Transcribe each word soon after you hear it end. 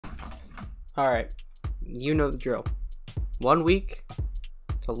Alright, you know the drill. 1 week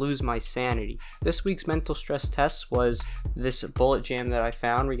to lose my sanity. This week's mental stress test was this bullet jam that I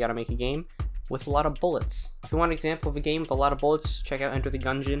found where you gotta make a game with a lot of bullets. If you want an example of a game with a lot of bullets, check out Enter the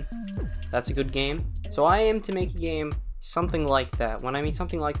Gungeon. That's a good game. So I aim to make a game something like that. When I mean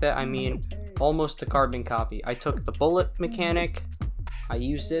something like that, I mean almost a carbon copy. I took the bullet mechanic, I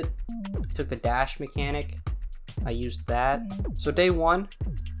used it. I took the dash mechanic, I used that. So day one,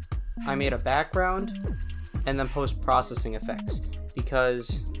 I made a background and then post-processing effects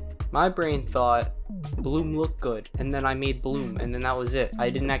because my brain thought Bloom looked good, and then I made Bloom, and then that was it. I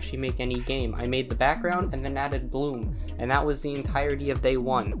didn't actually make any game. I made the background and then added Bloom, and that was the entirety of day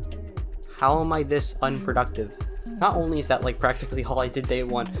one. How am I this unproductive? Not only is that like practically all I did day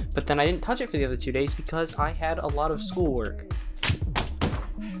one, but then I didn't touch it for the other 2 days because I had a lot of schoolwork.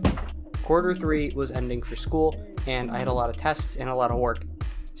 Quarter 3 was ending for school, and I had a lot of tests and a lot of work.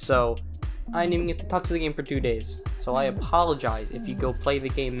 So I didn't even get to touch the game for 2 days. So I apologize if you go play the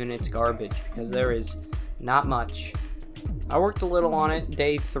game and it's garbage, because there is not much. I worked a little on it,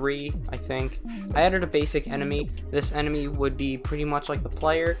 day 3, I think. I added a basic enemy. This enemy would be pretty much like the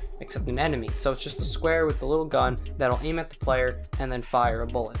player, except an enemy. So it's just a square with a little gun that'll aim at the player and then fire a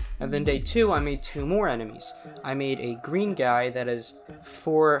bullet. And then day 2, I made 2 more enemies. I made a green guy that has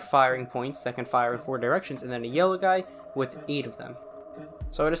 4 firing points that can fire in 4 directions, and then a yellow guy with 8 of them.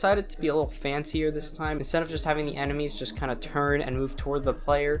 So I decided to be a little fancier this time. Instead of just having the enemies just kind of turn and move toward the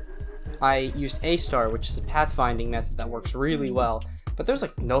player, I used A-Star, which is a pathfinding method that works really well. But there's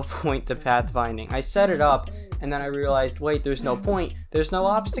like no point to pathfinding. I set it up and then I realized, wait, there's no point. There's no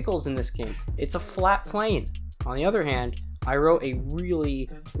obstacles in this game. It's a flat plane. On the other hand, I wrote a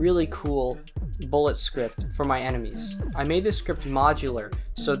really cool bullet script for my enemies. I made this script modular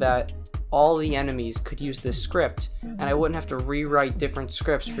so that all the enemies could use this script, and I wouldn't have to rewrite different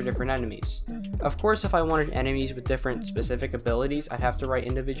scripts for different enemies. Of course, if I wanted enemies with different specific abilities, I'd have to write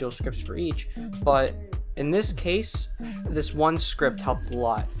individual scripts for each, but in this case, this one script helped a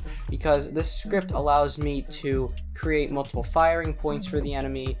lot, because this script allows me to create multiple firing points for the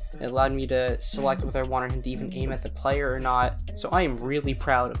enemy. It allowed me to select whether I wanted him to even aim at the player or not, so I am really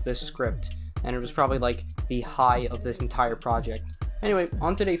proud of this script, and it was probably like the high of this entire project. Anyway,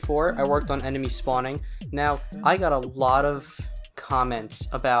 on to day 4, I worked on enemy spawning. Now, I got a lot of comments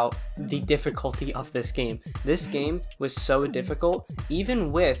about the difficulty of this game. This game was so difficult,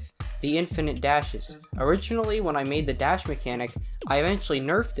 even with the infinite dashes. Originally, when I made the dash mechanic, I eventually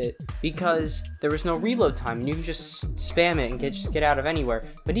nerfed it because there was no reload time and you can just spam it and just get out of anywhere.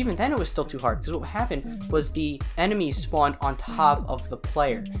 But even then it was still too hard because what happened was the enemies spawned on top of the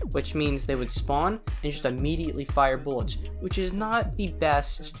player, which means they would spawn and just immediately fire bullets, which is not the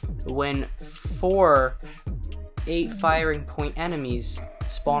best when 4 8 firing point enemies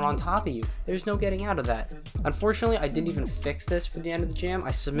spawn on top of you. There's no getting out of that. Unfortunately, I didn't even fix this for the end of the jam.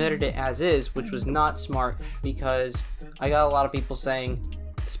 I submitted it as is, which was not smart because I got a lot of people saying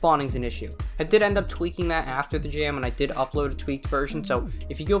spawning's an issue. I did end up tweaking that after the jam, and I did upload a tweaked version, so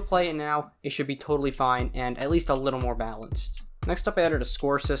if you go play it now, it should be totally fine and at least a little more balanced. Next up, I added a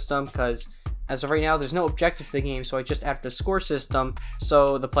score system because as of right now, there's no objective to the game, so I just added a score system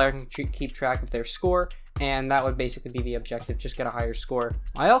so the player can keep track of their score, and that would basically be the objective, just get a higher score.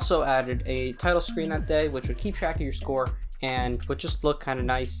 I also added a title screen that day, which would keep track of your score and would just look kind of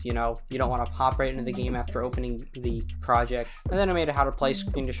nice, you know, you don't want to hop right into the game after opening the project. And then I made a how to play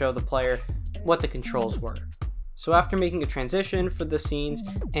screen to show the player what the controls were. So after making a transition for the scenes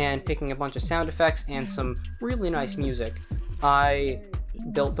and picking a bunch of sound effects and some really nice music, I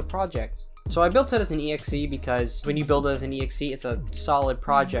built the project. So I built it as an EXE because when you build it as an EXE, it's a solid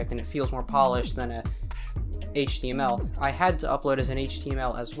project and it feels more polished than a HTML. I had to upload as an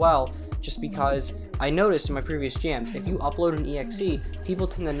HTML as well, just because I noticed in my previous jams, if you upload an EXE, people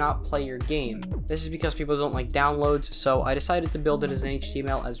tend to not play your game. This is because people don't like downloads, so I decided to build it as an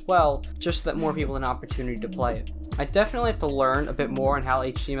HTML as well, just so that more people have an opportunity to play it. I definitely have to learn a bit more on how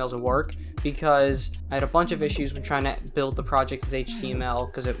HTMLs work, because I had a bunch of issues when trying to build the project as HTML,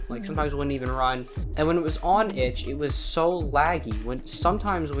 because it like sometimes wouldn't even run. And when it was on itch, it was so laggy.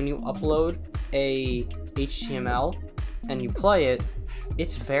 Sometimes when you upload a HTML and you play it,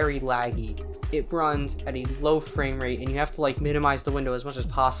 it's very laggy. It runs at a low frame rate and you have to like minimize the window as much as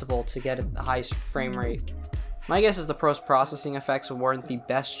possible to get the highest frame rate. My guess is the post-processing effects weren't the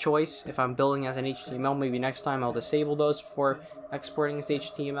best choice. If I'm building as an HTML, maybe next time I'll disable those before exporting as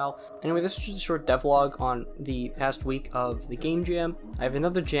HTML. Anyway, this is just a short devlog on the past week of the game jam. I have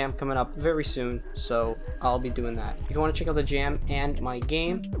another jam coming up very soon, so I'll be doing that. If you want to check out the jam and my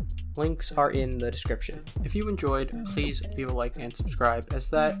game, Links are in the description. If you enjoyed, please leave a like and subscribe, as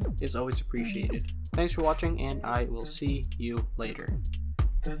that is always appreciated. Thanks for watching, and I will see you later.